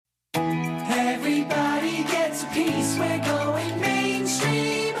peace, we're going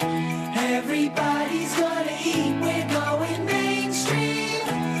mainstream. Everybody's gonna eat, we're going mainstream.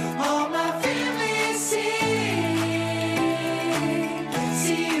 All my family sing.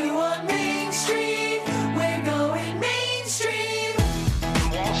 See you on Main Street, we're going mainstream.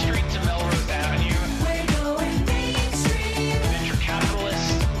 From Wall Street to Melrose Avenue, We're going mainstream. venture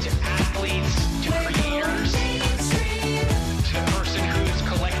capitalists to athletes to We're creators going mainstream. to the person who's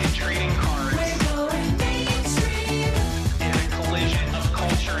collected trading cards We're going mainstream. in a collision of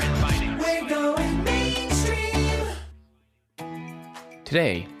culture and finance. We're going mainstream.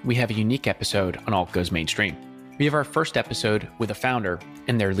 Today, we have a unique episode on Alt Goes Mainstream. We have our first episode with a founder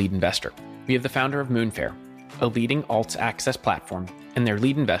and their lead investor. We have the founder of Moonfare, a leading alts access platform, and their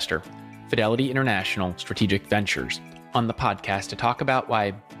lead investor, Fidelity International Strategic Ventures, on the podcast to talk about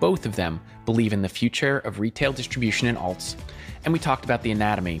why both of them believe in the future of retail distribution in alts, and we talked about the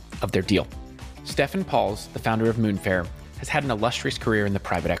anatomy of their deal. Steffen Pauls, the founder of Moonfare, has had an illustrious career in the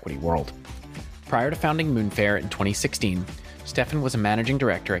private equity world. Prior to founding Moonfare in 2016, Steffen was a managing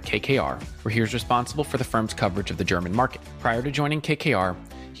director at KKR, where he was responsible for the firm's coverage of the German market. Prior to joining KKR,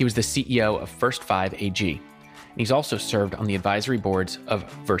 he was the CEO of First 5 AG. And he's also served on the advisory boards of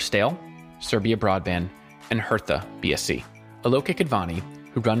Verstale, Serbia Broadband, and Hertha BSC. Alokik Advani,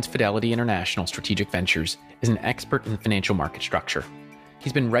 who runs Fidelity International Strategic Ventures, is an expert in financial market structure.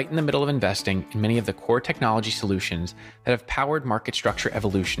 He's been right in the middle of investing in many of the core technology solutions that have powered market structure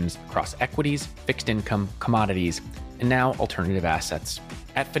evolutions across equities, fixed income, commodities, and now alternative assets.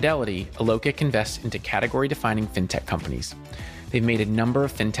 At Fidelity, Alokik invests into category-defining fintech companies. They've made a number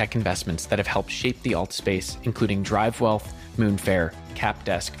of fintech investments that have helped shape the alt space, including DriveWealth, Moonfare,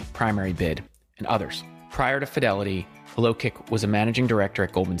 CapDesk, Primary Bid, and others. Prior to Fidelity, Alokik was a managing director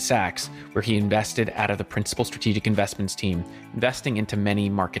at Goldman Sachs, where he invested out of the principal strategic investments team, investing into many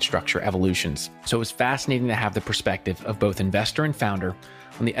market structure evolutions. So it was fascinating to have the perspective of both investor and founder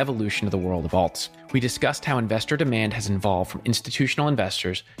on the evolution of the world of alts. We discussed how investor demand has evolved from institutional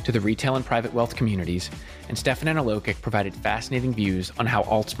investors to the retail and private wealth communities, and Steffen and Alokik provided fascinating views on how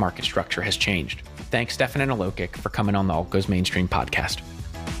alts market structure has changed. Thanks, Steffen and Alokik, for coming on the Alt Goes Mainstream podcast.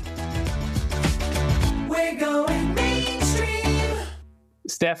 We're going mainstream.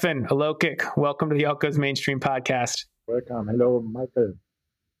 Steffen, Alokik, welcome to the Alt Goes Mainstream podcast. Welcome. Hello, Michael.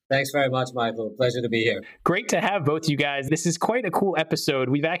 Thanks very much, Michael. Pleasure to be here. Great to have both you guys. This is quite a cool episode.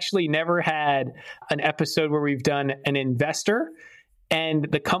 We've actually never had an episode where we've done an investor and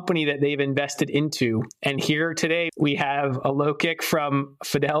the company that they've invested into. And here today, we have Alokik from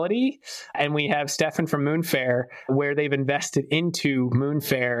Fidelity and we have Steffen from Moonfare, where they've invested into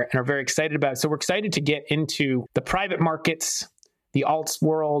Moonfare and are very excited about it. So we're excited to get into the private markets, the alts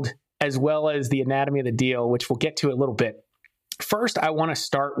world, as well as the anatomy of the deal, which we'll get to a little bit. First, I want to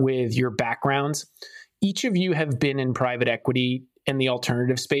start with your backgrounds. Each of you have been in private equity in the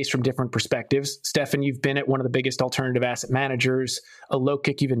alternative space from different perspectives. Steffen, you've been at one of the biggest alternative asset managers.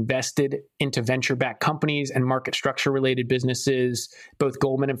 Alokik, you've invested into venture-backed companies and market structure-related businesses, both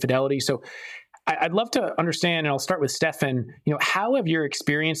Goldman and Fidelity. So I'd love to understand, and I'll start with Steffen, how have your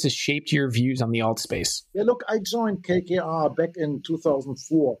experiences shaped your views on the alt space? Yeah, look, I joined KKR back in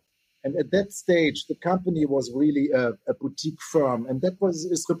 2004. And at that stage, the company was really a boutique firm, and that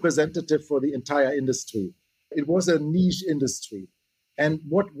is representative for the entire industry. It was a niche industry. And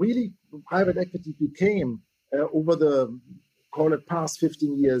what really private equity became over the, call it, past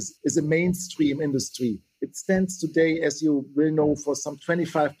 15 years is a mainstream industry. It stands today, as you will know, for some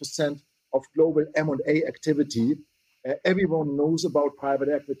 25% of global M&A activity. Everyone knows about private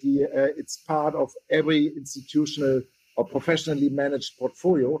equity. It's part of every institutional or professionally managed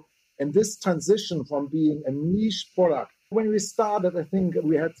portfolio. And this transition from being a niche product, when we started, I think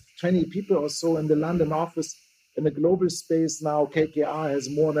we had 20 people or so in the London office. In the global space now, KKR has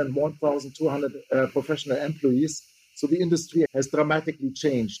more than 1,200 professional employees. So the industry has dramatically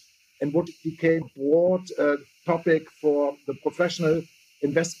changed. And what became a broad topic for the professional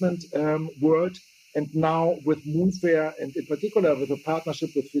investment world. And now with Moonfare, and in particular with a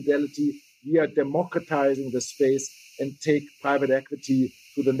partnership with Fidelity, we are democratizing the space and take private equity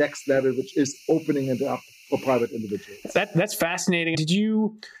to the next level, which is opening it up for private individuals. That's fascinating. Did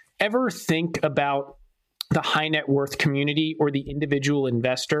you ever think about the high net worth community or the individual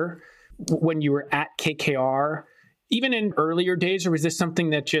investor when you were at KKR, even in earlier days, or was this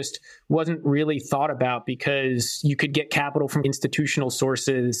something that just wasn't really thought about because you could get capital from institutional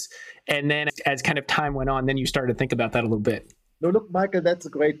sources? And then as kind of time went on, then you started to think about that a little bit. No, look, Michael, that's a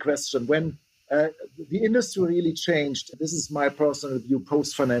great question. When the industry really changed, this is my personal view,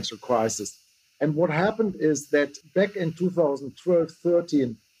 post-financial crisis. And what happened is that back in 2012,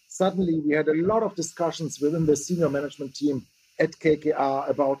 13, suddenly we had a lot of discussions within the senior management team at KKR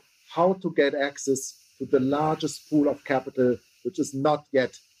about how to get access to the largest pool of capital, which is not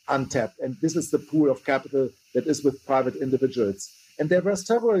yet untapped. And this is the pool of capital that is with private individuals. And there were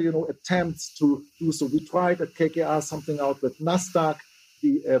several, attempts to do so. We tried at KKR something out with Nasdaq.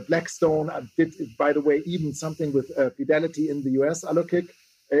 The Blackstone did, by the way, even something with Fidelity in the US, Alokik,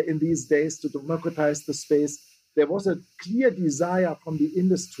 in these days to democratize the space. There was a clear desire from the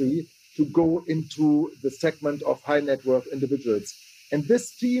industry to go into the segment of high net worth individuals. And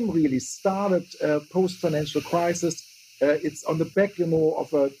this team really started post-financial crisis. It's on the back,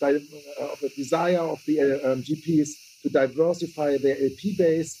 of a desire of the GPs to diversify their LP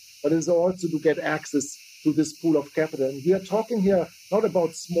base, but it's also to get access to this pool of capital. And we are talking here not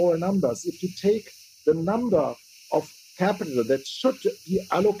about small numbers. If you take the number of capital that should be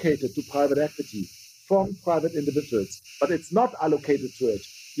allocated to private equity from private individuals, but it's not allocated to it,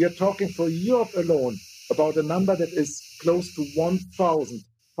 we are talking for Europe alone about a number that is close to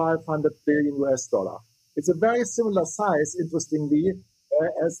 $1,500 billion. It's a very similar size, interestingly,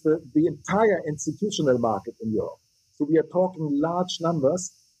 as the entire institutional market in Europe. So we are talking large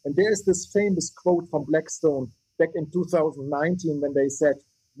numbers. And there's this famous quote from Blackstone back in 2019 when they said,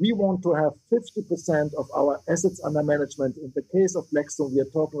 we want to have 50% of our assets under management. In the case of Blackstone, we are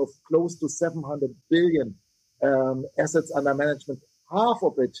talking of close to 700 billion assets under management. Half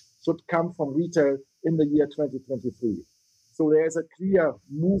of it should come from retail in the year 2023. So there is a clear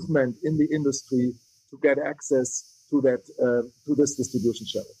movement in the industry to get access to that to this distribution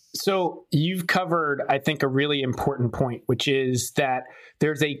channel. So you've covered, I think, a really important point, which is that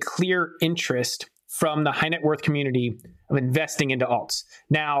there's a clear interest from the high net worth community of investing into alts.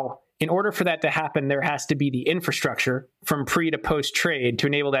 Now, in order for that to happen, there has to be the infrastructure from pre to post trade to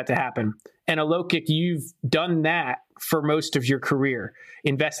enable that to happen. And Alokik, you've done that for most of your career,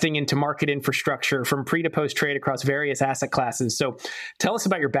 investing into market infrastructure from pre to post trade across various asset classes. So tell us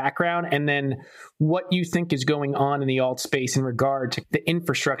about your background and then what you think is going on in the alt space in regard to the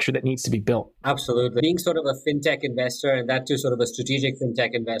infrastructure that needs to be built. Absolutely. Being sort of a fintech investor, and that too sort of a strategic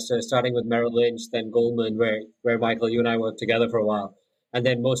fintech investor, starting with Merrill Lynch, then Goldman, where Michael, you and I worked together for a while, and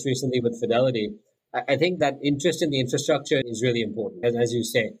then most recently with Fidelity. I think that interest in the infrastructure is really important, as you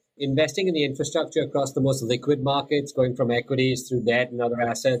say. Investing in the infrastructure across the most liquid markets, going from equities through debt and other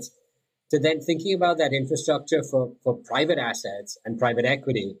assets, to then thinking about that infrastructure for private assets and private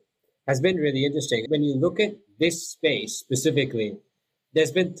equity has been really interesting. When you look at this space specifically,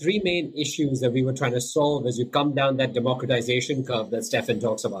 there's been three main issues that we were trying to solve as you come down that democratization curve that Steffen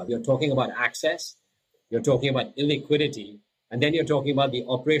talks about. You're talking about access, you're talking about illiquidity, and then you're talking about the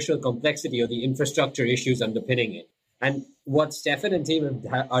operational complexity or the infrastructure issues underpinning it. And what Steffen and team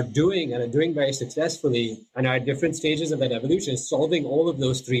are doing and are doing very successfully and are at different stages of that evolution is solving all of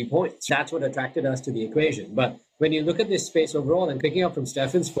those 3 points. That's what attracted us to the equation. But when you look at this space overall, and picking up from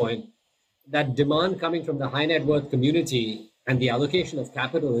Steffen's point, that demand coming from the high net worth community and the allocation of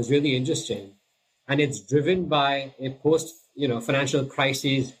capital is really interesting. And it's driven by a financial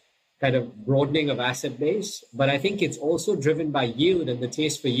crisis kind of broadening of asset base. But I think it's also driven by yield and the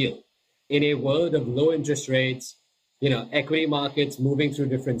taste for yield. In a world of low interest rates, equity markets moving through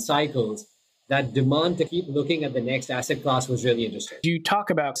different cycles, that demand to keep looking at the next asset class was really interesting. You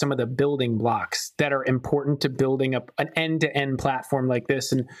talk about some of the building blocks that are important to building up an end-to-end platform like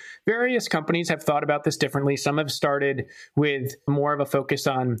this. And various companies have thought about this differently. Some have started with more of a focus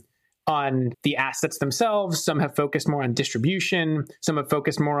on the assets themselves. Some have focused more on distribution. Some have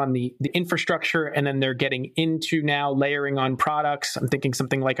focused more on the infrastructure. And then they're getting into now layering on products. I'm thinking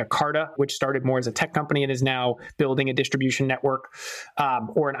something like a Carta, which started more as a tech company and is now building a distribution network,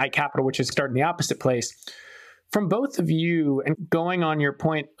 or an iCapital, which is starting the opposite place. From both of you, and going on your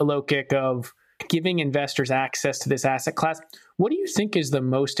point, Alokik, of giving investors access to this asset class, what do you think is the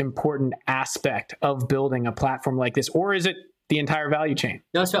most important aspect of building a platform like this? Or is it the entire value chain?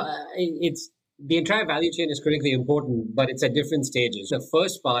 No, so it's the entire value chain is critically important, but it's at different stages. The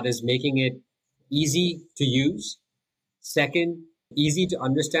first part is making it easy to use. Second, easy to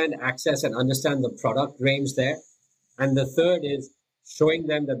understand, access, and understand the product range there. And the third is showing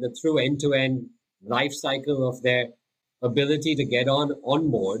them that the true end-to-end life cycle of their ability to get on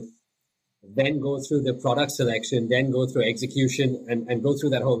board, then go through the product selection, then go through execution, and go through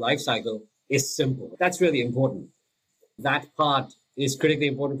that whole life cycle is simple. That's really important. That part is critically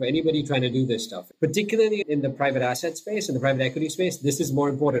important for anybody trying to do this stuff. Particularly in the private asset space and the private equity space, this is more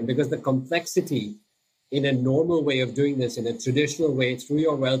important because the complexity in a normal way of doing this, in a traditional way, through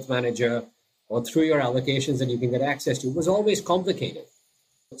your wealth manager or through your allocations that you can get access to, was always complicated.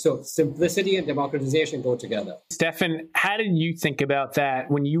 So simplicity and democratization go together. Steffen, how did you think about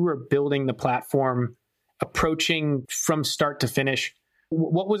that when you were building the platform, approaching from start to finish?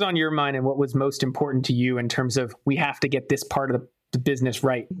 What was on your mind and what was most important to you in terms of we have to get this part of the business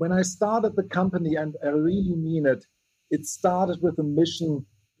right? When I started the company, and I really mean it, it started with a mission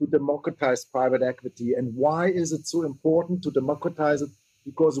to democratize private equity. And why is it so important to democratize it?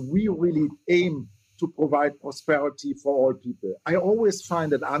 Because we really aim to provide prosperity for all people. I always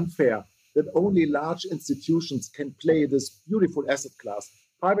find it unfair that only large institutions can play this beautiful asset class.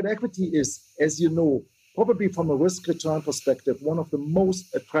 Private equity is, as you know, probably from a risk return perspective, one of the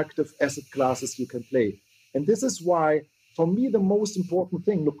most attractive asset classes you can play. And this is why, for me, the most important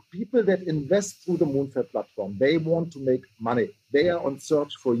thing, look, people that invest through the Moonfare platform, they want to make money. They are on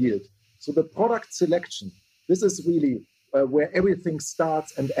search for yield. So the product selection, this is really where everything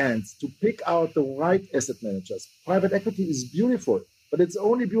starts and ends, to pick out the right asset managers. Private equity is beautiful, but it's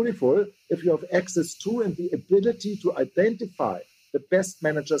only beautiful if you have access to and the ability to identify the best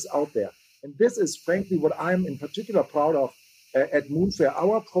managers out there. And this is frankly what I'm in particular proud of at Moonfare.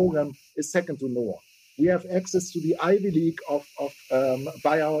 Our program is second to no one. We have access to the Ivy League of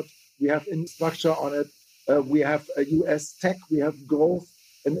buyout. We have infrastructure on it. We have a US tech. We have growth,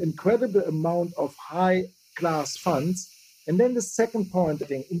 an incredible amount of high-class funds. And then the second point, I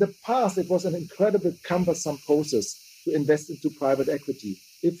think, in the past, it was an incredible cumbersome process to invest into private equity.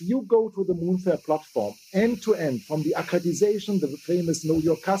 If you go to the Moonfare platform, end to end, from the accreditation, the famous know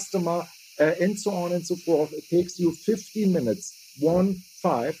your customer, and so on and so forth, it takes you 15 minutes,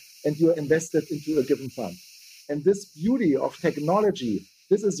 1-5, and you're invested into a given fund. And this beauty of technology,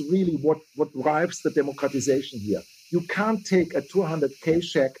 this is really what drives the democratization here. You can't take a 200K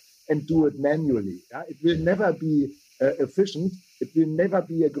check and do it manually. It will never be efficient. It will never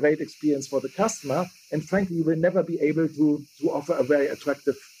be a great experience for the customer. And frankly, you will never be able to offer a very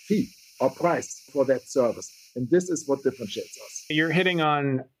attractive fee or price for that service. And this is what differentiates us. You're hitting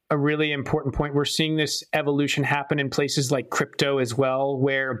on a really important point. We're seeing this evolution happen in places like crypto as well,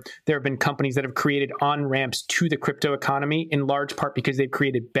 where there have been companies that have created on-ramps to the crypto economy, in large part because they've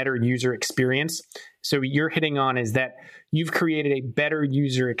created better user experience. So you're hitting on is that you've created a better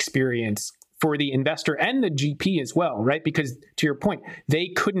user experience for the investor and the GP as well, right? Because to your point, they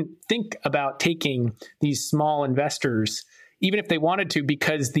couldn't think about taking these small investors, even if they wanted to,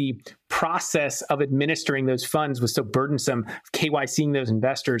 because the process of administering those funds was so burdensome, KYCing those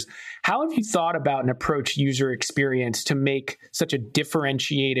investors. How have you thought about and approached user experience to make such a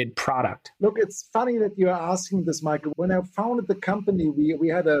differentiated product? Look, it's funny that you're asking this, Michael. When I founded the company, we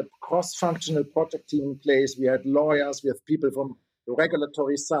had a cross-functional project team in place. We had lawyers, we had people from the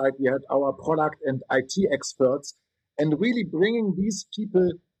regulatory side, we had our product and IT experts, and really bringing these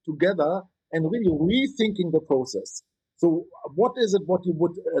people together and really rethinking the process. So what is it what you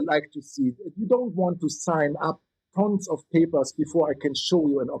would like to see? You don't want to sign up tons of papers before I can show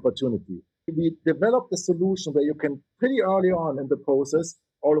you an opportunity. We developed a solution where you can pretty early on in the process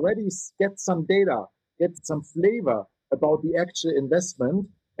already get some data, get some flavor about the actual investment.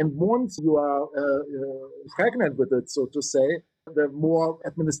 And once you are pregnant with it, so to say, the more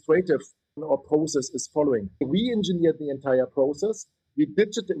administrative or process is following. We engineered the entire process. We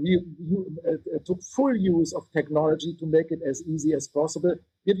took full use of technology to make it as easy as possible.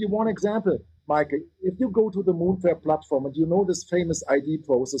 Give you one example, Michael. If you go to the Moonfare platform and you know this famous ID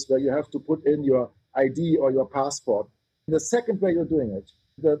process where you have to put in your ID or your passport, the second way you're doing it,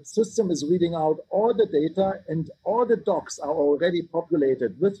 the system is reading out all the data and all the docs are already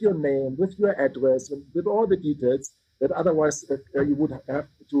populated with your name, with your address, with all the details that otherwise you would have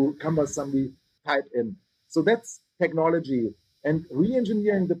to cumbersomely type in. So that's technology. And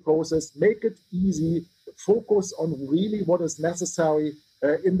re-engineering the process, make it easy, focus on really what is necessary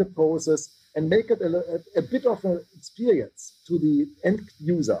in the process, and make it a bit of an experience to the end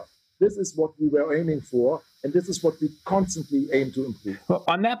user. This is what we were aiming for, and this is what we constantly aim to improve. Well,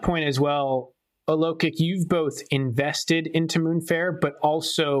 on that point as well, Alokik, you've both invested into Moonfare, but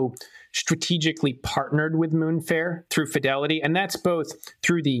also strategically partnered with Moonfare through Fidelity, and that's both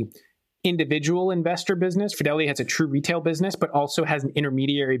through the individual investor business. Fidelity has a true retail business, but also has an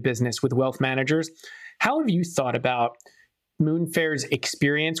intermediary business with wealth managers. How have you thought about Moonfare's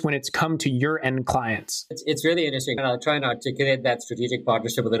experience when it's come to your end clients? It's really interesting. And I'll try and articulate that strategic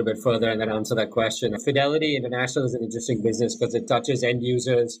partnership a little bit further and then answer that question. Fidelity International is an interesting business because it touches end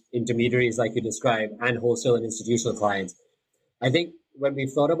users, intermediaries like you described, and wholesale and institutional clients. I think when we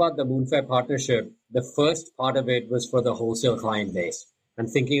thought about the Moonfare partnership, the first part of it was for the wholesale client base and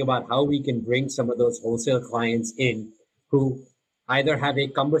thinking about how we can bring some of those wholesale clients in who either have a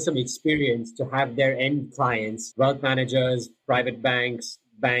cumbersome experience to have their end clients, wealth managers, private banks,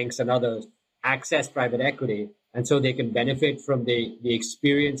 banks and others access private equity. And so they can benefit from the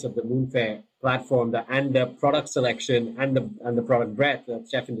experience of the Moonfare platform and the product selection and the product breadth that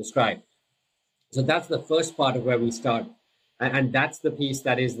Steffen described. So that's the first part of where we start. And that's the piece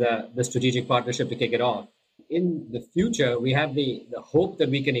that is the strategic partnership to kick it off. In the future, we have the hope that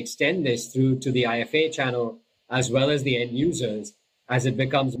we can extend this through to the IFA channel as well as the end users as it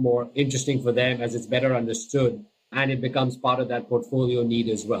becomes more interesting for them, as it's better understood, and it becomes part of that portfolio need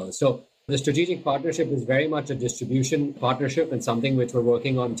as well. So the strategic partnership is very much a distribution partnership and something which we're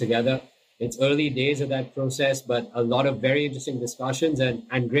working on together. It's early days of that process, but a lot of very interesting discussions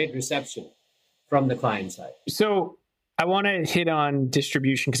and great reception from the client side. So I want to hit on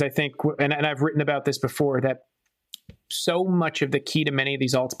distribution because I think, and I've written about this before, that so much of the key to many of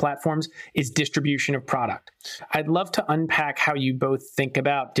these alts platforms is distribution of product. I'd love to unpack how you both think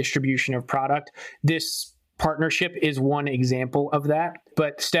about distribution of product. This partnership is one example of that.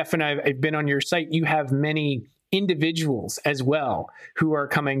 But Steffen, I've been on your site. You have many individuals as well who are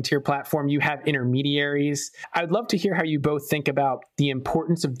coming to your platform. You have intermediaries. I'd love to hear how you both think about the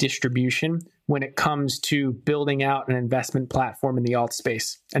importance of distribution when it comes to building out an investment platform in the alt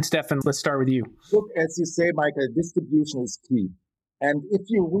space. And Steffen, let's start with you. Look, as you say, Michael, distribution is key. And if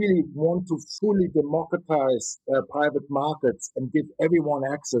you really want to fully democratize private markets and give everyone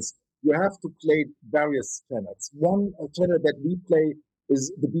access, you have to play various channels. One channel that we play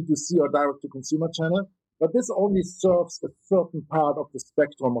is the B2C or direct-to-consumer channel. But this only serves a certain part of the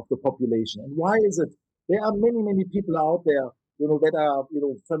spectrum of the population. And why is it? There are many, many people out there, that are,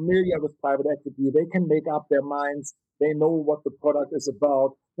 familiar with private equity. They can make up their minds. They know what the product is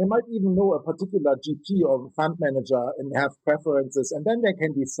about. They might even know a particular GP or fund manager and have preferences, and then they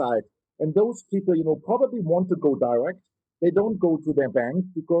can decide. And those people, probably want to go direct. They don't go to their bank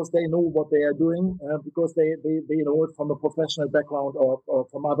because they know what they are doing, because they know it from a professional background or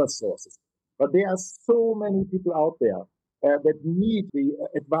from other sources. But there are so many people out there that need the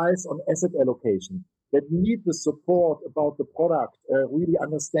advice on asset allocation, that need the support about the product, really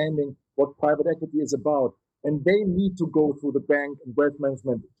understanding what private equity is about. And they need to go through the bank and wealth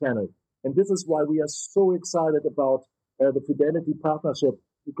management channel. And this is why we are so excited about the Fidelity partnership,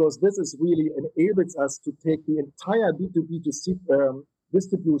 because this is really enables us to take the entire B2B2C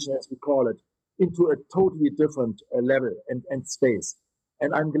distribution, as we call it, into a totally different level and space.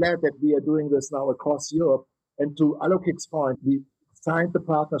 And I'm glad that we are doing this now across Europe. And to Alokik's point, we signed the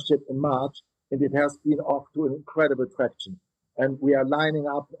partnership in March, and it has been off to an incredible traction. And we are lining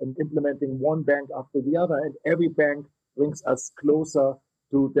up and implementing one bank after the other, and every bank brings us closer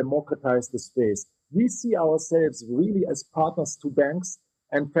to democratize the space. We see ourselves really as partners to banks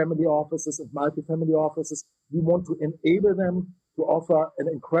and family offices and multifamily offices. We want to enable them to offer an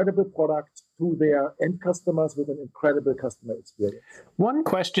incredible product to their end customers with an incredible customer experience. One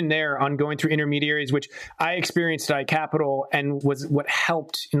question there on going through intermediaries, which I experienced at iCapital and was what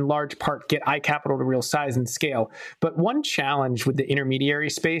helped in large part get iCapital to real size and scale. But one challenge with the intermediary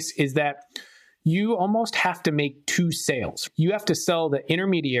space is that you almost have to make two sales. You have to sell the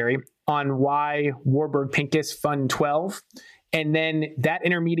intermediary on why Warburg Pincus Fund 12, and then that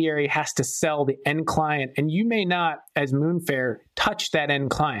intermediary has to sell the end client. And you may not, as Moonfare, touch that end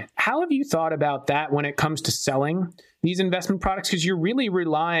client. How have you thought about that when it comes to selling these investment products? Because you're really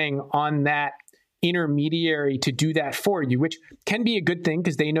relying on that intermediary to do that for you, which can be a good thing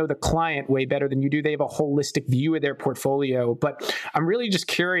because they know the client way better than you do. They have a holistic view of their portfolio. But I'm really just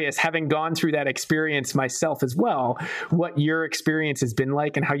curious, having gone through that experience myself as well, what your experience has been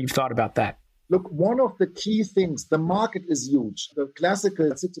like and how you've thought about that. Look, one of the key things, the market is huge. The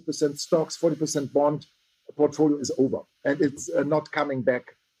classical 60% stocks, 40% bond portfolio is over, and it's not coming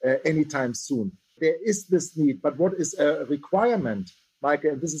back anytime soon. There is this need, but what is a requirement,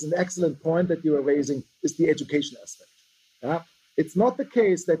 Michael, and this is an excellent point that you are raising, is the education aspect. Yeah? It's not the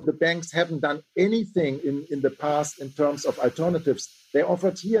case that the banks haven't done anything in the past in terms of alternatives. They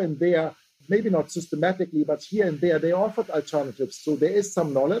offered here and there, maybe not systematically, but here and there, they offered alternatives. So there is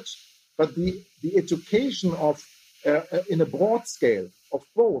some knowledge. But the education of, in a broad scale, of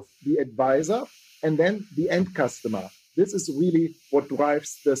both the advisor and then the end customer, this is really what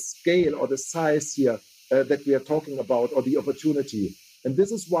drives the scale or the size here that we are talking about, or the opportunity. And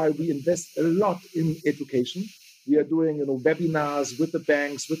this is why we invest a lot in education. We are doing webinars with the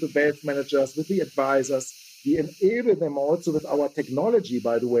banks, with the wealth managers, with the advisors. We enable them also with our technology,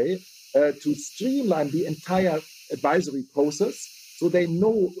 by the way, to streamline the entire advisory process. So they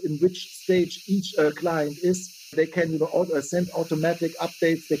know in which stage each client is. They can send automatic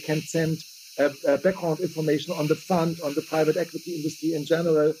updates. They can send background information on the fund, on the private equity industry in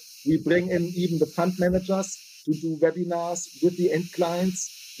general. We bring in even the fund managers to do webinars with the end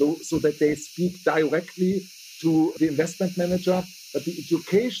clients so that they speak directly to the investment manager. But the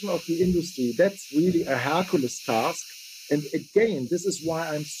education of the industry, that's really a Hercules task. And again, this is why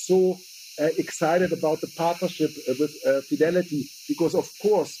I'm so excited about the partnership with Fidelity, because of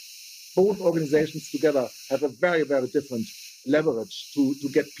course, both organizations together have a very, very different leverage to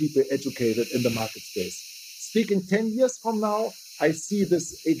get people educated in the market space. Speaking 10 years from now, I see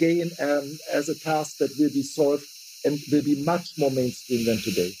this again as a task that will be solved and will be much more mainstream than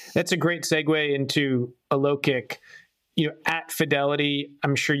today. That's a great segue into Alokik. At Fidelity,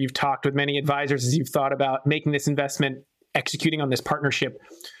 I'm sure you've talked with many advisors as you've thought about making this investment, executing on this partnership.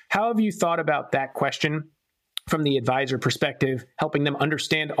 How have you thought about that question from the advisor perspective, helping them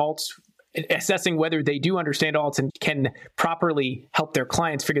understand alts, assessing whether they do understand alts and can properly help their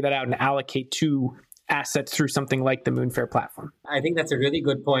clients figure that out and allocate to assets through something like the Moonfare platform? I think that's a really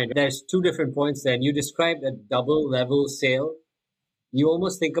good point. There's two different points there. And you described a double level sale. You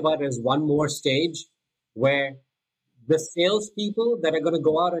almost think about it as one more stage where the salespeople that are going to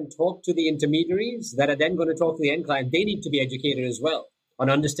go out and talk to the intermediaries that are then going to talk to the end client, they need to be educated as well on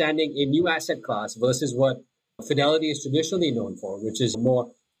understanding a new asset class versus what Fidelity is traditionally known for, which is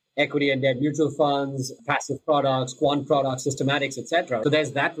more equity and debt mutual funds, passive products, quant products, systematics, etc. So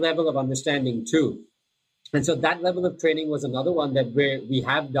there's that level of understanding too. And so that level of training was another one that we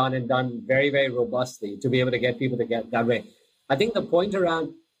have done and done very, very robustly to be able to get people to get that way. I think the point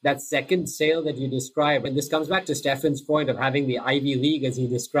around that second sale that you described, and this comes back to Steffen's point of having the Ivy League, as he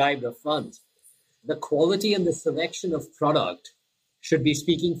described, of funds, the quality and the selection of product should be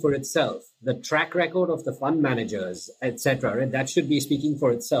speaking for itself. The track record of the fund managers, etc., right? That should be speaking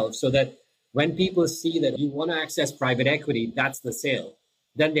for itself, so that when people see that you want to access private equity, that's the sale.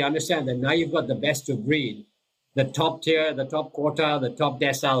 Then they understand that now you've got the best of breed, the top tier, the top quartile, the top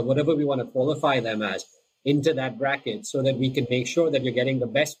decile, whatever we want to qualify them as, into that bracket, so that we can make sure that you're getting the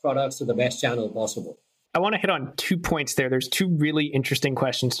best products to the best channel possible. I want to hit on 2 points there. There's 2 really interesting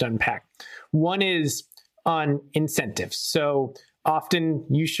questions to unpack. One is on incentives. So often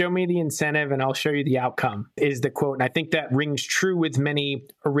you show me the incentive and I'll show you the outcome is the quote. And I think that rings true with many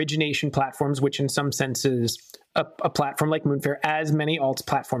origination platforms, which in some senses a platform like Moonfare, as many alts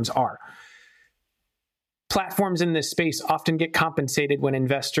platforms are. Platforms in this space often get compensated when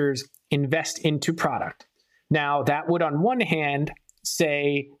investors invest into product. Now, that would on one hand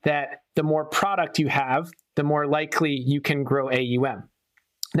say that the more product you have, the more likely you can grow AUM.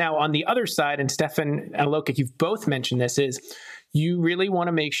 Now, on the other side, and Steffen and Alokik, you've both mentioned this, is you really want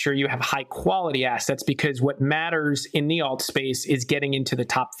to make sure you have high quality assets, because what matters in the alt space is getting into the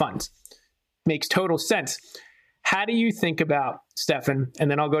top funds. Makes total sense. How do you think about, Steffen,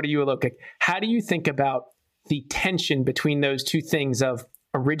 and then I'll go to you, Alokik, how do you think about the tension between those two things of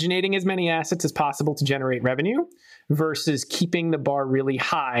originating as many assets as possible to generate revenue versus keeping the bar really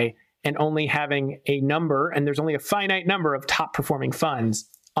high and only having a number, and there's only a finite number of top performing funds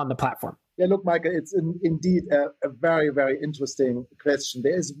on the platform? Yeah, look, Michael, it's indeed a very, very interesting question.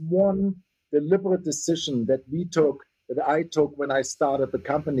 There is one deliberate decision that I took when I started the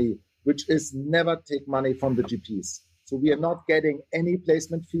company, which is never take money from the GPs. So we are not getting any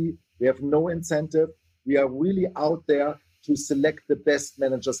placement fee. We have no incentive. We are really out there to select the best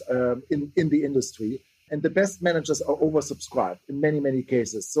managers in the industry. And the best managers are oversubscribed in many, many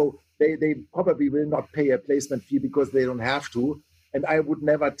cases. So they probably will not pay a placement fee because they don't have to. And I would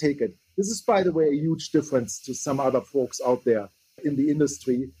never take it. This is, by the way, a huge difference to some other folks out there in the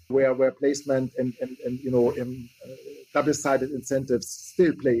industry where placement and double-sided incentives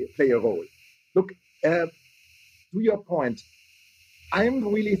still play a role. Look, to your point,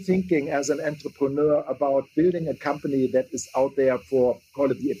 I'm really thinking as an entrepreneur about building a company that is out there for,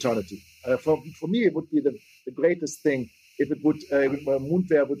 call it the eternity. For me, it would be the greatest thing if it would,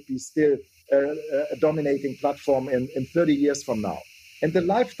 Moonfare would be still a dominating platform in 30 years from now. And the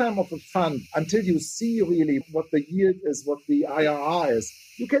lifetime of a fund, until you see really what the yield is, what the IRR is,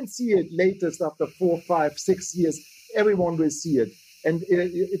 you can see it latest after 4, 5, 6 years. Everyone will see it. And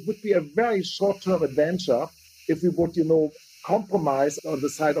it would be a very short-term adventure if we would, compromise on the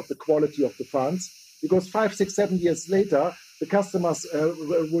side of the quality of the funds, because 5, 6, 7 years later, the customers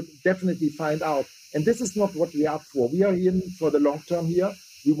would definitely find out. And this is not what we are for. We are in for the long term here.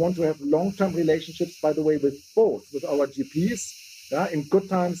 We want to have long-term relationships, by the way, with our GPs, in good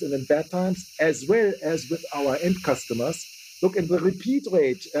times and in bad times, as well as with our end customers. Look, and the repeat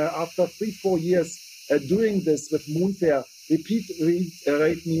rate after 3, 4 years doing this with Moonfare, repeat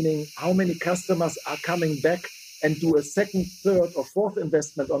rate meaning how many customers are coming back and do a second, third, or fourth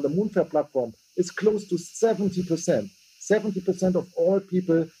investment on the Moonfare platform is close to 70%. 70% of all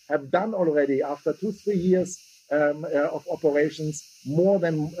people have done already after 2, 3 years of operations, more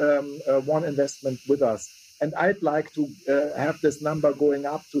than one investment with us. And I'd like to have this number going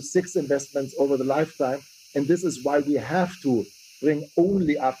up to 6 investments over the lifetime. And this is why we have to bring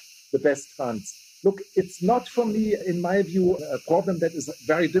only up the best funds. Look, it's not for me, in my view, a problem that is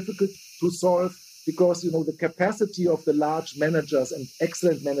very difficult to solve because, the capacity of the large managers and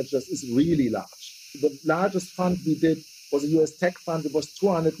excellent managers is really large. The largest fund we did was a US tech fund. It was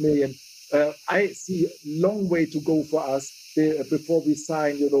 200 million. I see a long way to go for us before we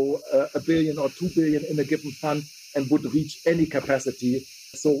sign, $1 billion or $2 billion in a given fund and would reach any capacity.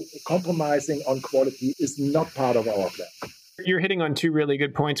 So compromising on quality is not part of our plan. You're hitting on 2 really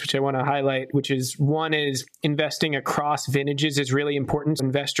good points, which I want to highlight, which is one is investing across vintages is really important.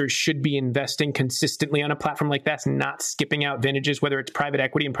 Investors should be investing consistently on a platform like that, not skipping out vintages, whether it's private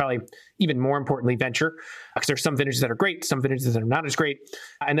equity and probably even more importantly, venture, because there's some vintages that are great, some vintages that are not as great.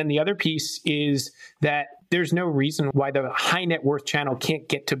 And then the other piece is that there's no reason why the high net worth channel can't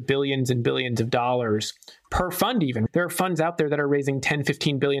get to billions and billions of dollars per fund even. There are funds out there that are raising $10,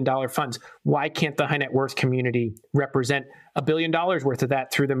 $15 billion funds. Why can't the high net worth community represent $1 billion worth of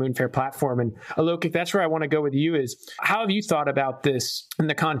that through the Moonfare platform? And Alokik, that's where I want to go with you is, how have you thought about this in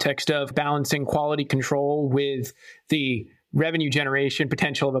the context of balancing quality control with the revenue generation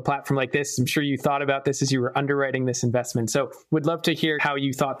potential of a platform like this? I'm sure you thought about this as you were underwriting this investment. So would love to hear how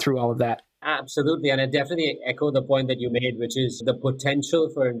you thought through all of that. Absolutely. And I definitely echo the point that you made, which is the potential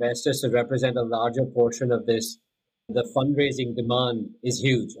for investors to represent a larger portion of this. The fundraising demand is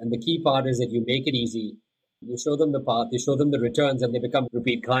huge. And the key part is that you make it easy. You show them the path, you show them the returns, and they become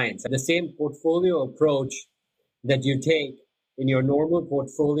repeat clients. And the same portfolio approach that you take in your normal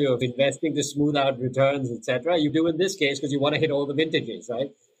portfolio of investing to smooth out returns, etc., you do in this case because you want to hit all the vintages,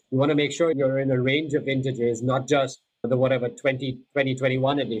 right? You want to make sure you're in a range of vintages, not just the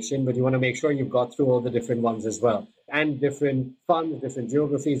 2021 edition, but you want to make sure you've got through all the different ones as well, and different funds, different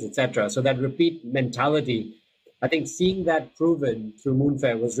geographies, etc. So that repeat mentality, I think seeing that proven through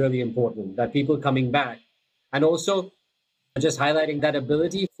Moonfare was really important, that people coming back. And also just highlighting that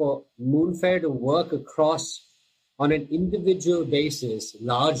ability for Moonfare to work across on an individual basis,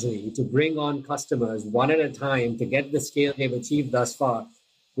 largely to bring on customers one at a time to get the scale they've achieved thus far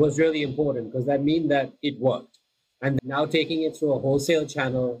was really important, because that means that it worked. And now taking it through a wholesale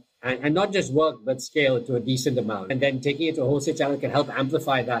channel and not just work, but scale it to a decent amount. And then taking it to a wholesale channel can help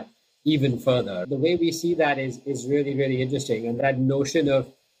amplify that even further. The way we see that is really, really interesting. And that notion of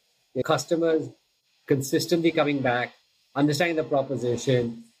the customers consistently coming back, understanding the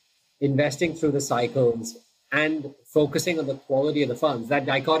proposition, investing through the cycles, and focusing on the quality of the funds. That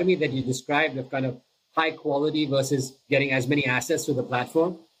dichotomy that you described of kind of high quality versus getting as many assets to the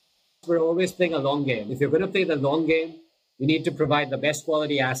platform. We're always playing a long game. If you're going to play the long game, you need to provide the best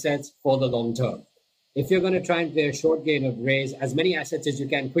quality assets for the long term. If you're going to try and play a short game of raise as many assets as you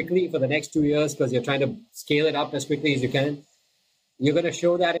can quickly for the next 2 years because you're trying to scale it up as quickly as you can, you're going to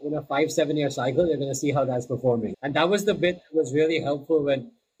show that in a 5-7 year cycle. You're going to see how that's performing. And that was the bit that was really helpful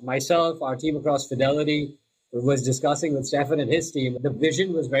when myself, our team across Fidelity, was discussing with Steffen and his team. The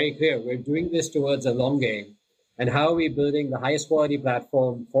vision was very clear. We're doing this towards a long game. And how are we building the highest quality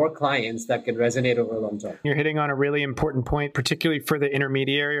platform for clients that can resonate over a long term? You're hitting on a really important point, particularly for the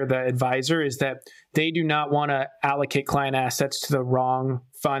intermediary or the advisor, is that they do not want to allocate client assets to the wrong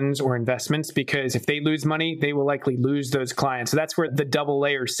funds or investments, because if they lose money, they will likely lose those clients. So that's where the double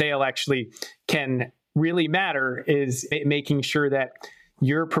layer sale actually can really matter, is making sure that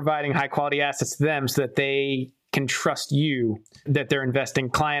you're providing high quality assets to them so that they can trust you that they're investing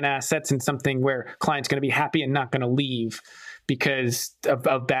client assets in something where client's going to be happy and not going to leave because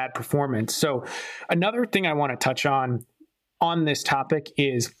of bad performance. So another thing I want to touch on this topic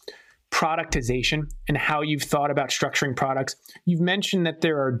is productization and how you've thought about structuring products. You've mentioned that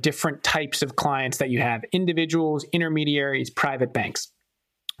there are different types of clients that you have: individuals, intermediaries, private banks.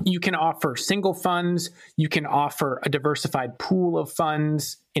 You can offer single funds. You can offer a diversified pool of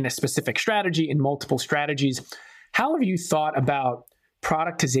funds in a specific strategy, in multiple strategies. How have you thought about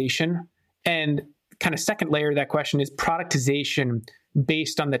productization? And kind of second layer of that question is productization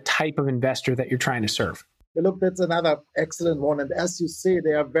based on the type of investor that you're trying to serve. Look, that's another excellent one. And as you say,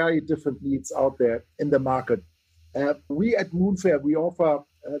 there are very different needs out there in the market. We at Moonfare, we offer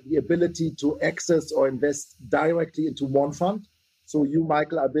the ability to access or invest directly into one fund. So you,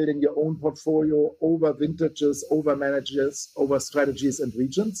 Michael, are building your own portfolio over vintages, over managers, over strategies and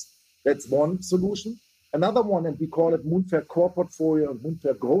regions. That's one solution. Another one, and we call it Moonfare Core Portfolio and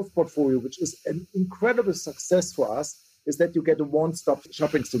Moonfare Growth Portfolio, which is an incredible success for us, is that you get a one-stop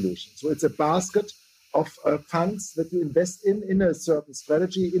shopping solution. So it's a basket of funds that you invest in a certain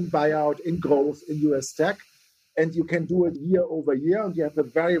strategy, in buyout, in growth, in US tech. and you can do it year over year, and you have a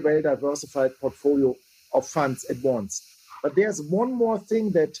very well diversified portfolio of funds at once. But there's one more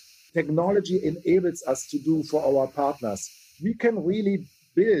thing that technology enables us to do for our partners. We can really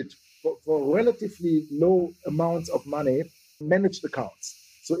build for relatively low amounts of money, managed accounts.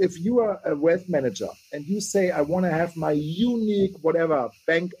 So if you are a wealth manager and you say, I want to have my unique, whatever,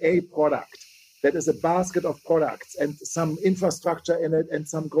 bank A product, that is a basket of products and some infrastructure in it and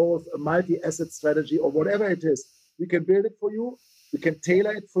some growth, a multi-asset strategy or whatever it is, we can build it for you, we can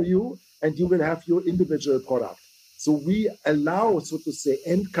tailor it for you, and you will have your individual product. So we allow, so to say,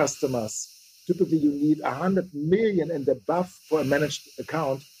 end customers, typically you need 100 million and above for a managed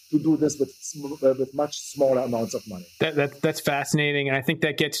account, to do this with much smaller amounts of money. That's fascinating. And I think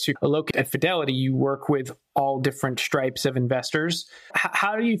that gets to Alokik. At Fidelity, you work with all different stripes of investors.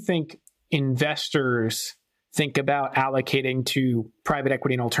 How do you think investors think about allocating to private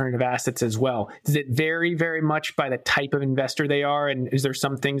equity and alternative assets as well? Does it vary very much by the type of investor they are? And is there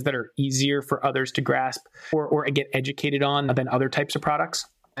some things that are easier for others to grasp or get educated on than other types of products?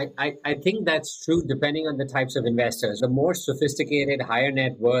 I think that's true depending on the types of investors. The more sophisticated, higher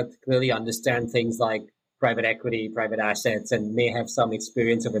net worth clearly understand things like private equity, private assets, and may have some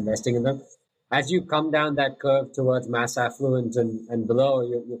experience of investing in them. As you come down that curve towards mass affluent and below,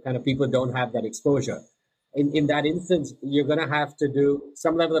 you kind of people don't have that exposure. In that instance, you're going to have to do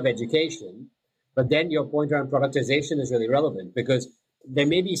some level of education, but then your point around productization is really relevant because there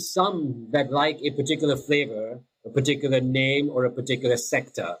may be some that like a particular flavor, a particular name, or a particular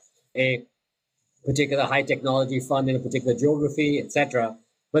sector, a particular high technology fund in a particular geography, etc.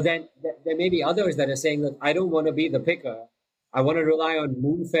 But then there may be others that are saying, look, I don't want to be the picker. I want to rely on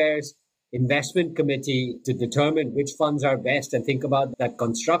Moonfare's investment committee to determine which funds are best and think about that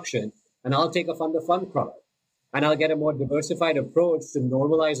construction. And I'll take a fund-of-fund product. And I'll get a more diversified approach to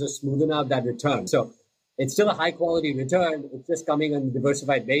normalize or smoothen out that return. So it's still a high-quality return. It's just coming on a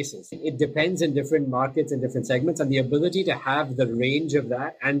diversified basis. It depends in different markets and different segments. And the ability to have the range of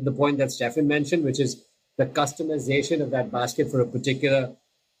that and the point that Steffen mentioned, which is the customization of that basket for a particular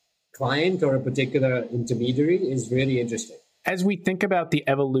client or a particular intermediary is really interesting. As we think about the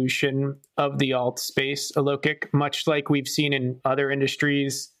evolution of the alt space, Alokik, much like we've seen in other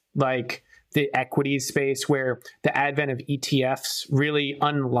industries like the equities space, where the advent of ETFs really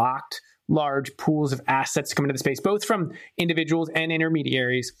unlocked large pools of assets come into the space, both from individuals and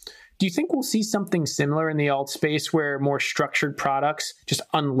intermediaries. Do you think we'll see something similar in the alt space where more structured products just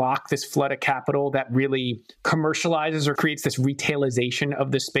unlock this flood of capital that really commercializes or creates this retailization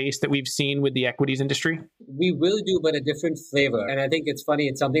of the space that we've seen with the equities industry? We will do, but a different flavor. And I think it's funny.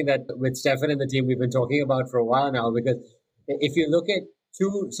 It's something that with Steffen and the team we've been talking about for a while now, because if you look at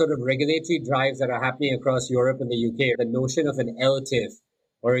two sort of regulatory drives that are happening across Europe and the UK, the notion of an LTIF,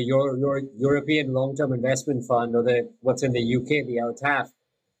 or a European long-term investment fund, or what's in the UK, the LTAF,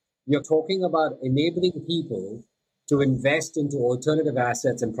 you're talking about enabling people to invest into alternative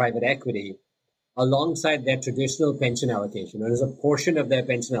assets and private equity alongside their traditional pension allocation, or as a portion of their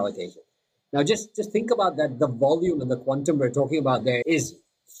pension allocation. Now, just think about that. The volume and the quantum we're talking about there is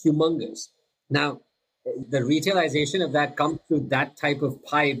humongous. Now, the retailization of that comes through that type of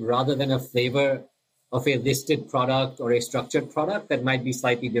pipe rather than a flavor of a listed product or a structured product that might be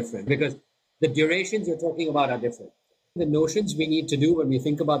slightly different, because the durations you're talking about are different. The notions we need to do when we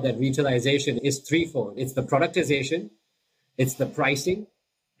think about that retailization is threefold. It's the productization, it's the pricing,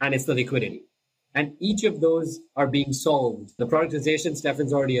 and it's the liquidity. And each of those are being solved. The productization,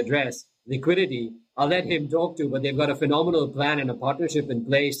 Steffen's already addressed. Liquidity, I'll let him talk to, but they've got a phenomenal plan and a partnership in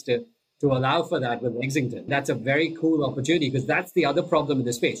place to allow for that with Lexington. That's a very cool opportunity, because that's the other problem in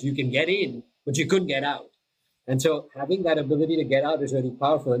the space. You can get in, but you couldn't get out. And so having that ability to get out is really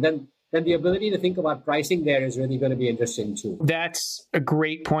powerful. And then the ability to think about pricing there is really going to be interesting too. That's a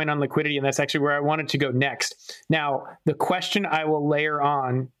great point on liquidity, and that's actually where I wanted to go next. Now, the question I will layer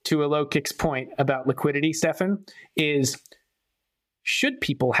on to Alokik's point about liquidity, Steffen, is should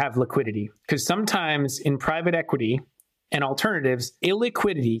people have liquidity? Because sometimes in private equity and alternatives,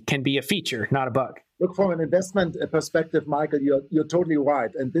 illiquidity can be a feature, not a bug. Look, from an investment perspective, Michael, you're totally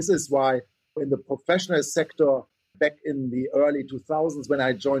right. And this is why in the professional sector, back in the early 2000s, when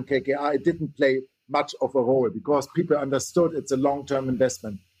I joined KKR, it didn't play much of a role because people understood it's a long-term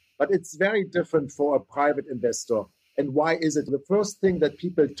investment. But it's very different for a private investor. And why is it? The first thing that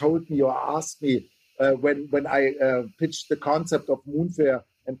people told me or asked me when I pitched the concept of Moonfare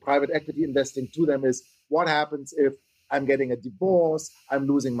and private equity investing to them is, what happens if I'm getting a divorce, I'm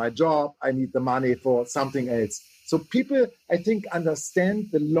losing my job, I need the money for something else? So people, I think, understand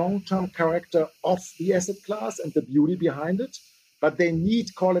the long-term character of the asset class and the beauty behind it, but they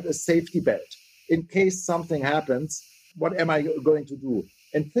need, call it a safety belt. in case something happens, what am I going to do?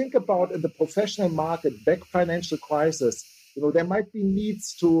 And think about in the professional market, back financial crisis, there might be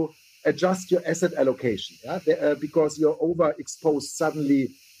needs to adjust your asset allocation, because you're overexposed suddenly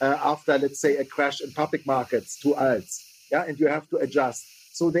after, let's say, a crash in public markets to alts, and you have to adjust.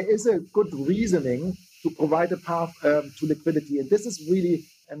 So there is a good reasoning to provide a path to liquidity. And this is really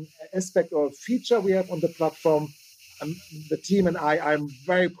an aspect or feature we have on the platform. The team and I'm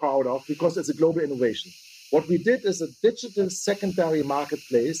very proud of, because it's a global innovation. What we did is a digital secondary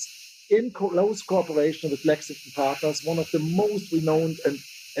marketplace in close cooperation with Lexington Partners, one of the most renowned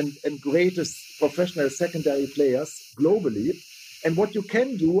and greatest professional secondary players globally. And what you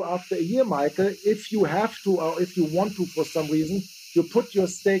can do after a year, Michael, if you have to or if you want to for some reason, you put your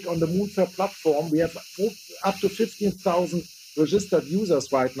stake on the Moonfare platform. We have up to 15,000 registered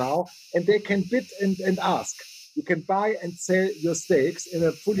users right now, and they can bid and ask. You can buy and sell your stakes in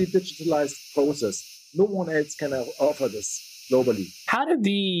a fully digitalized process. No one else can offer this globally. How do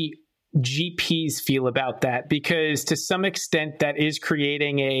the GPs feel about that? Because to some extent, that is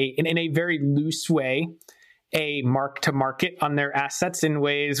creating in a very loose way, a mark to market on their assets in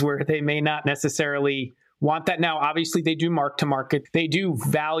ways where they may not necessarily want that. Now, obviously, they do mark to market. They do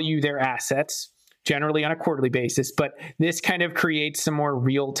value their assets generally on a quarterly basis, but this kind of creates some more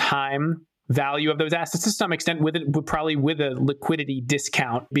real time value of those assets to some extent, probably with a liquidity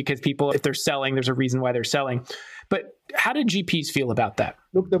discount, because people, if they're selling, there's a reason why they're selling. But how do GPs feel about that?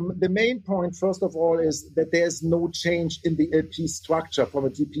 Look, the main point, first of all, is that there's no change in the LP structure from a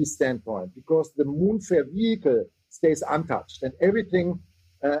GP standpoint, because the Moonfare vehicle stays untouched and everything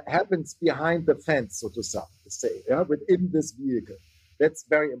happens behind the fence, so to say, within this vehicle. That's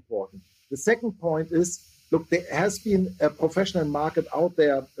very important. The second point is, look, there has been a professional market out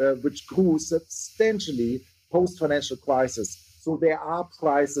there which grew substantially post-financial crisis. So there are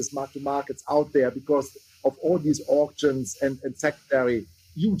prices, mark-to-markets out there because of all these auctions and secondary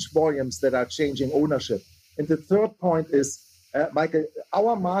huge volumes that are changing ownership. And the third point is, Michael,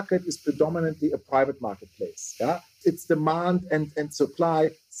 our market is predominantly a private marketplace. It's demand and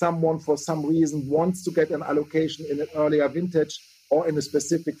supply. Someone, for some reason, wants to get an allocation in an earlier vintage or in a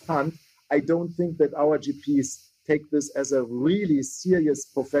specific fund. I don't think that our GPs take this as a really serious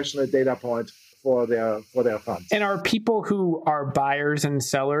professional data point for their funds. And are people who are buyers and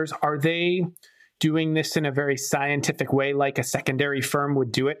sellers, are they doing this in a very scientific way like a secondary firm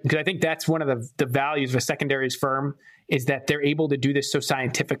would do it? Because I think that's one of the values of a secondaries firm, is that they're able to do this so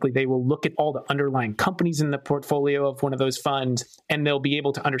scientifically. They will look at all the underlying companies in the portfolio of one of those funds, and they'll be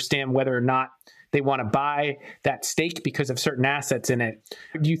able to understand whether or not they want to buy that stake because of certain assets in it.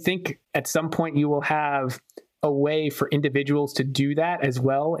 Do you think at some point you will have a way for individuals to do that as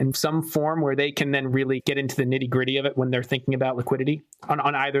well in some form where they can then really get into the nitty gritty of it when they're thinking about liquidity on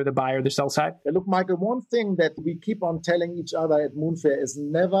either the buy or the sell side? Look, Michael, one thing that we keep on telling each other at Moonfare is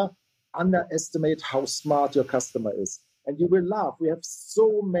never underestimate how smart your customer is. And you will laugh. We have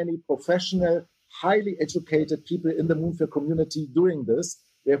so many professional, highly educated people in the Moonfare community doing this.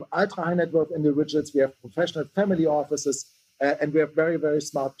 We have ultra high net worth individuals. We have professional family offices, and we have very, very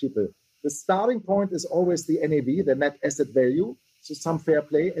smart people. The starting point is always the NAV, the net asset value, so some fair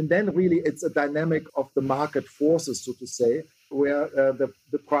play. And then really it's a dynamic of the market forces, so to say, where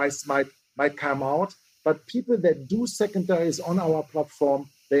the price might come out. But people that do secondaries on our platform,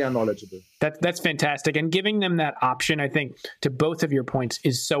 they are knowledgeable. That's fantastic. And giving them that option, I think, to both of your points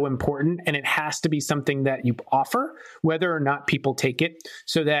is so important. And it has to be something that you offer, whether or not people take it,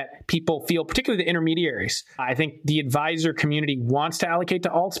 so that people feel, particularly the intermediaries. I think the advisor community wants to allocate to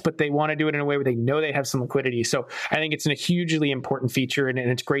alts, but they want to do it in a way where they know they have some liquidity. So I think it's a hugely important feature, and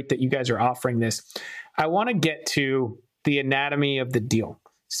it's great that you guys are offering this. I want to get to the anatomy of the deal.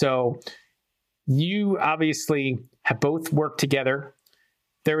 So you obviously have both worked together.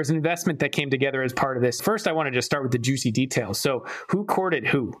 There was an investment that came together as part of this. First, I want to just start with the juicy details. So who courted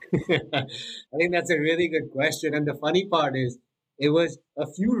who? I think that's a really good question. And the funny part is, it was a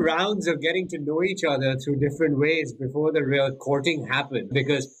few rounds of getting to know each other through different ways before the real courting happened,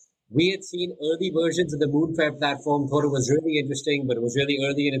 because we had seen early versions of the Moonfare platform, thought it was really interesting, but it was really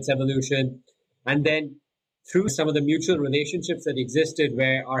early in its evolution. And then through some of the mutual relationships that existed,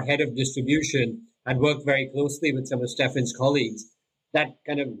 where our head of distribution had worked very closely with some of Steffen's colleagues, that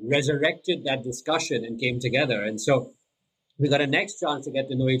kind of resurrected that discussion and came together. And so we got a next chance to get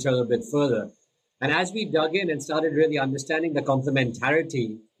to know each other a bit further. And as we dug in and started really understanding the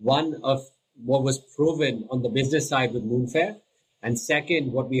complementarity, one of what was proven on the business side with Moonfare, and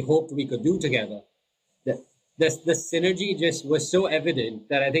second, what we hoped we could do together, the synergy just was so evident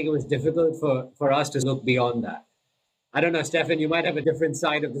that I think it was difficult for us to look beyond that. I don't know, Steffen, you might have a different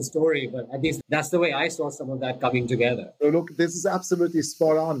side of the story, but at least that's the way I saw some of that coming together. So look, this is absolutely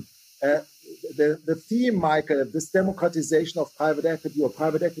spot on. The theme, Michael, this democratization of private equity or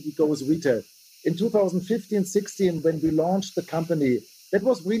private equity goes retail. In 2015-16, when we launched the company, that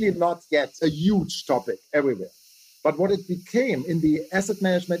was really not yet a huge topic everywhere. But what it became in the asset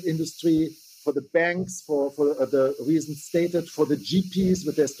management industry, for the banks, for the reasons stated, for the GPs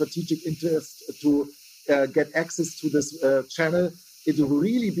with their strategic interest to get access to this channel, it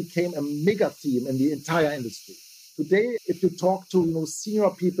really became a mega theme in the entire industry. Today, if you talk to senior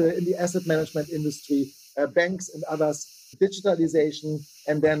people in the asset management industry, banks and others, digitalization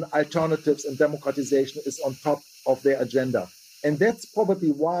and then alternatives and democratization is on top of their agenda. And that's probably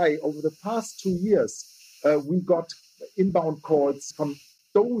why over the past 2 years, we got inbound calls from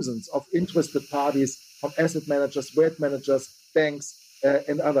dozens of interested parties, from asset managers, wealth managers, banks,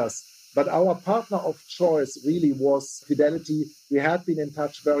 and others. But our partner of choice really was Fidelity. We had been in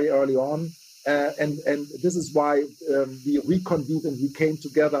touch very early on. And this is why we reconvened and we came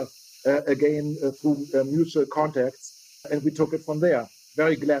together again through mutual contacts. And we took it from there.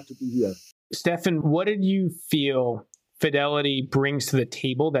 Very glad to be here. Steffen, what did you feel Fidelity brings to the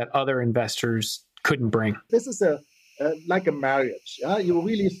table that other investors couldn't bring? This is like a marriage. Yeah? You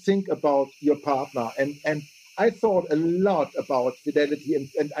really think about your partner. And I thought a lot about Fidelity.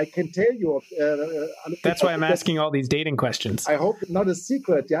 And I can tell you... That's why I'm asking all these dating questions. I hope not a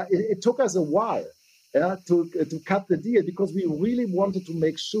secret. Yeah, it took us a while to cut the deal because we really wanted to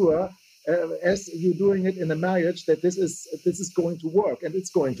make sure, as you're doing it in a marriage, that this is going to work, and it's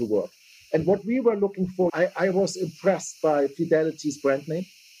going to work. And what we were looking for, I was impressed by Fidelity's brand name,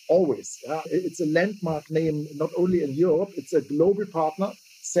 always. It's a landmark name, not only in Europe, it's a global partner.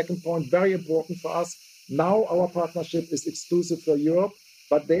 Second point, very important for us. Now our partnership is exclusive for Europe,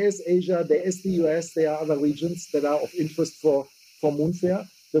 but there is Asia, there is the US, there are other regions that are of interest for Moonfare.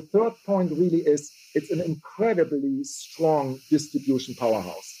 The third point really is it's an incredibly strong distribution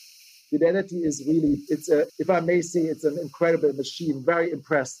powerhouse. Fidelity is really, if I may say, it's an incredible machine. Very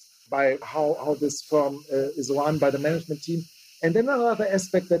impressed by how this firm is run by the management team. And then another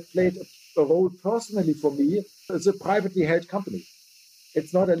aspect that played a role personally for me is a privately held company.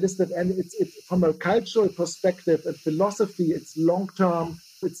 It's not a listed, and it's from a cultural perspective and philosophy, it's long-term.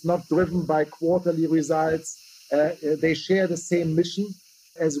 It's not driven by quarterly results. They share the same mission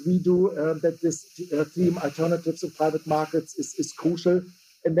as we do, that this theme, alternatives in private markets, is crucial.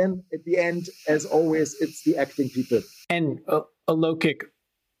 And then at the end, as always, it's the acting people. And Alokik,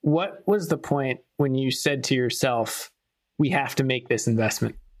 what was the point when you said to yourself, we have to make this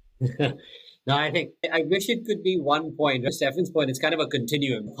investment? No, I wish it could be one point. Steffen's point, it's kind of a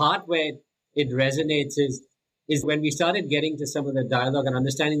continuum. Part where it resonates is when we started getting to some of the dialogue and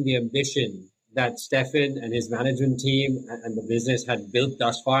understanding the ambition that Steffen and his management team and the business had built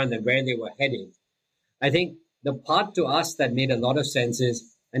thus far and then where they were heading. I think the part to us that made a lot of sense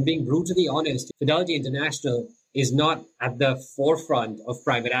is, and being brutally honest, Fidelity International is not at the forefront of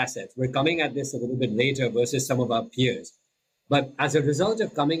private assets. We're coming at this a little bit later versus some of our peers. But as a result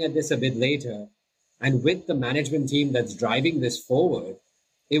of coming at this a bit later, and with the management team that's driving this forward,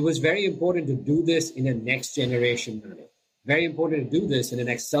 it was very important to do this in a next generation manner. Very important to do this in an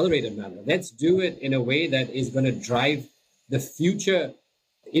accelerated manner. Let's do it in a way that is going to drive the future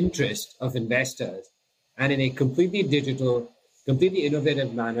interest of investors and in a completely digital, completely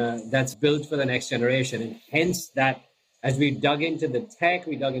innovative manner that's built for the next generation. And hence that, as we dug into the tech,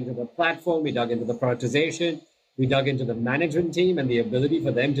 we dug into the platform, we dug into the prioritization, we dug into the management team and the ability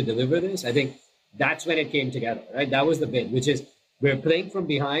for them to deliver this. I think that's when it came together, right? That was the bit, which is we're playing from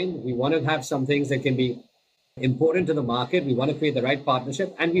behind. We want to have some things that can be important to the market. We want to create the right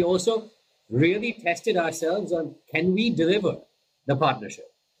partnership. And we also really tested ourselves on, can we deliver the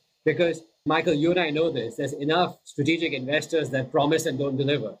partnership? Because, Michael, you and I know this. There's enough strategic investors that promise and don't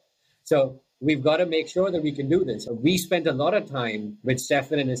deliver. So we've got to make sure that we can do this. We spent a lot of time with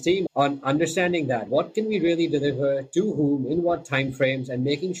Steffen and his team on understanding that. What can we really deliver, to whom, in what timeframes, and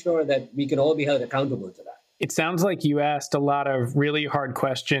making sure that we can all be held accountable to that. It sounds like you asked a lot of really hard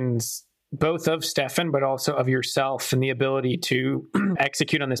questions, both of Steffen, but also of yourself and the ability to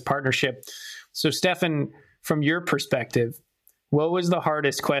execute on this partnership. So Steffen, from your perspective, what was the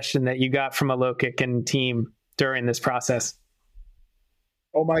hardest question that you got from Alokik and team during this process?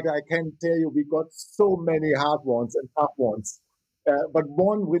 Oh my God, I can tell you, we got so many hard ones and tough ones. But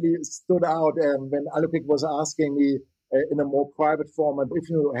one really stood out when Alokik was asking me in a more private format, if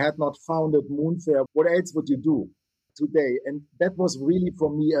you had not founded Moonfare, what else would you do today? And that was really for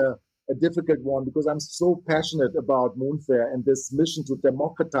me a difficult one because I'm so passionate about Moonfare and this mission to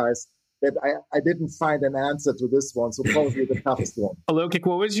democratize that I didn't find an answer to this one. So probably the toughest one. Alokik,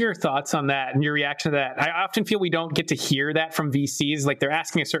 what was your thoughts on that and your reaction to that? I often feel we don't get to hear that from VCs. Like they're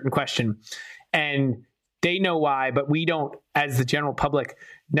asking a certain question and they know why, but we don't, as the general public,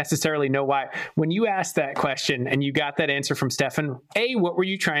 necessarily know why. When you asked that question and you got that answer from Steffen, A, what were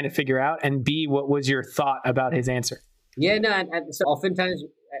you trying to figure out? And B, what was your thought about his answer? Yeah, no, and so oftentimes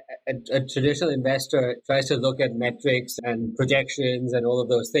a traditional investor tries to look at metrics and projections and all of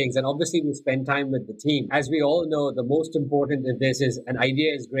those things. And obviously we spend time with the team. As we all know, the most important in this is an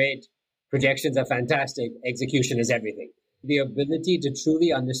idea is great, projections are fantastic, execution is everything. The ability to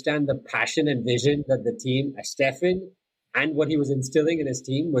truly understand the passion and vision that the team, Steffen, and what he was instilling in his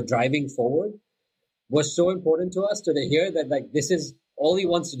team were driving forward was so important to us to hear that like this is all he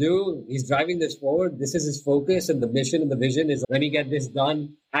wants to do. He's driving this forward. This is his focus, and the mission and the vision is let me get this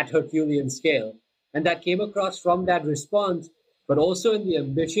done at Herculean scale. And that came across from that response, but also in the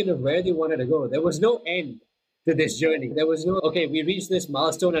ambition of where they wanted to go. There was no end to this journey. There was no, okay, we reached this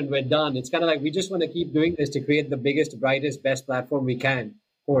milestone and we're done. It's kind of like we just want to keep doing this to create the biggest, brightest, best platform we can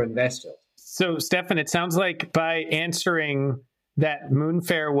for investors. So, Steffen, it sounds like by answering that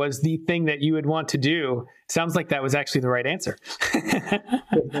Moonfare was the thing that you would want to do, it sounds like that was actually the right answer.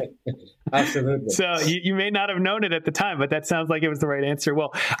 Absolutely. So you may not have known it at the time, but that sounds like it was the right answer.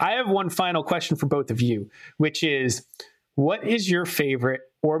 Well, I have one final question for both of you, which is, what is your favorite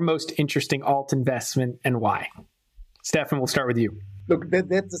or most interesting alt investment and why? Steffen, we'll start with you. Look,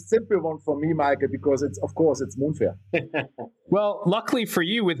 that's a simple one for me, Michael, because it's Moonfare. Well, luckily for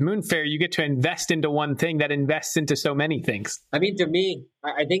you with Moonfare, you get to invest into one thing that invests into so many things. I mean, to me,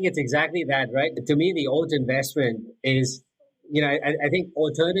 I think it's exactly that, right? To me, the alt investment is, I think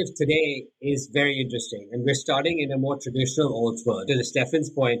alternatives today is very interesting. And we're starting in a more traditional alt world. To Steffen's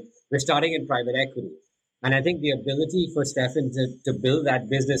point, we're starting in private equity. And I think the ability for Steffen to build that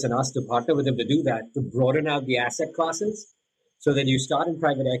business and us to partner with him to do that, to broaden out the asset classes, so that you start in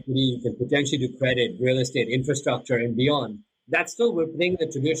private equity, you can potentially do credit, real estate, infrastructure, and beyond. That's still we're playing the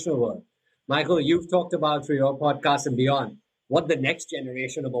traditional world. Michael, you've talked about through your podcast and beyond what the next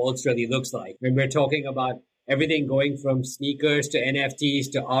generation of alts really looks like. When we're talking about everything going from sneakers to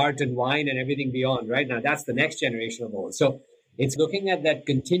NFTs to art and wine and everything beyond, right? Now, that's the next generation of alts. So it's looking at that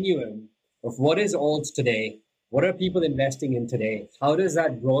continuum of what is alts today, what are people investing in today, how does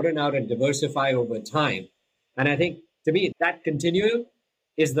that broaden out and diversify over time? And I think, to me, that continuum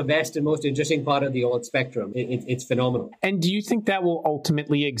is the best and most interesting part of the alt spectrum. It's phenomenal. And do you think that will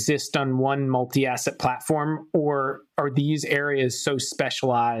ultimately exist on one multi-asset platform, or are these areas so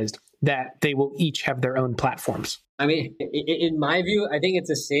specialized that they will each have their own platforms? I mean, in my view, I think it's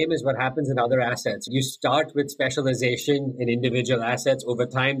the same as what happens in other assets. You start with specialization in individual assets. Over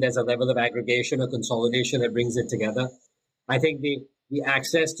time, there's a level of aggregation or consolidation that brings it together. I think the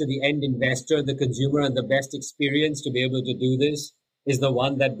access to the end investor, the consumer, and the best experience to be able to do this is the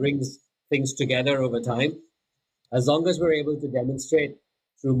one that brings things together over time. As long as we're able to demonstrate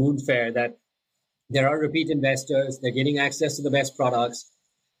through Moonfare that there are repeat investors, they're getting access to the best products,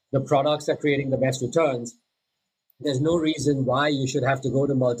 the products are creating the best returns, there's no reason why you should have to go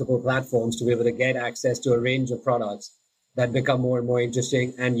to multiple platforms to be able to get access to a range of products that become more and more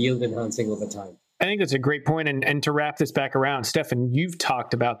interesting and yield enhancing over time. I think that's a great point. And to wrap this back around, Steffen, you've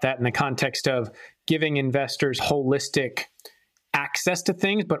talked about that in the context of giving investors holistic access to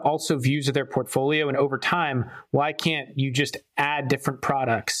things, but also views of their portfolio. And over time, why can't you just add different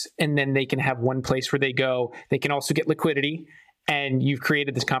products and then they can have one place where they go? They can also get liquidity, and you've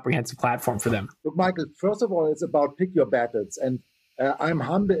created this comprehensive platform for them. Look, Michael, first of all, it's about pick your battles. And I'm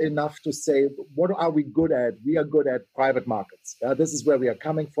humble enough to say, what are we good at? We are good at private markets. This is where we are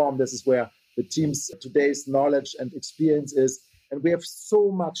coming from. This is where the team's today's knowledge and experience is. And we have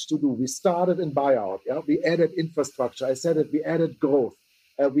so much to do. We started in buyout. We added infrastructure. I said it, we added growth.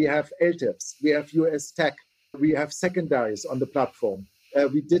 We have LTIPs. We have US tech. We have secondaries on the platform.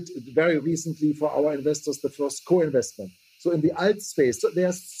 We did very recently for our investors the first co-investment. So in the alt space,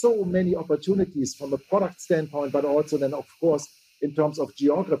 there's so many opportunities from a product standpoint, but also then, of course, in terms of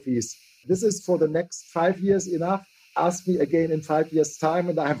geographies. This is for the next 5 years enough. Ask me again in 5 years' time,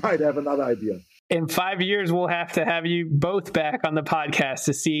 and I might have another idea. In 5 years, we'll have to have you both back on the podcast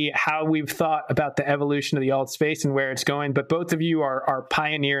to see how we've thought about the evolution of the alt space and where it's going. But both of you are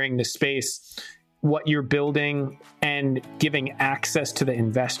pioneering the space. What you're building and giving access to the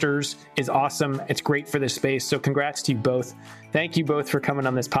investors is awesome. It's great for this space. So congrats to you both. Thank you both for coming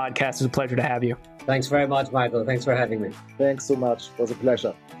on this podcast. It was a pleasure to have you. Thanks very much, Michael. Thanks for having me. Thanks so much. It was a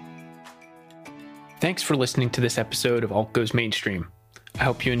pleasure. Thanks for listening to this episode of Alt Goes Mainstream. I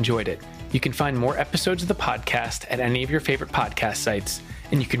hope you enjoyed it. You can find more episodes of the podcast at any of your favorite podcast sites.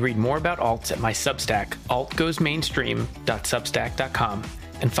 And you can read more about alts at my Substack, altgoesmainstream.substack.com,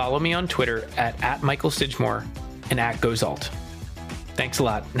 and follow me on Twitter at Michael Sidgmore and @GoesAlt. Thanks a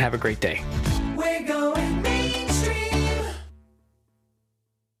lot and have a great day. We're going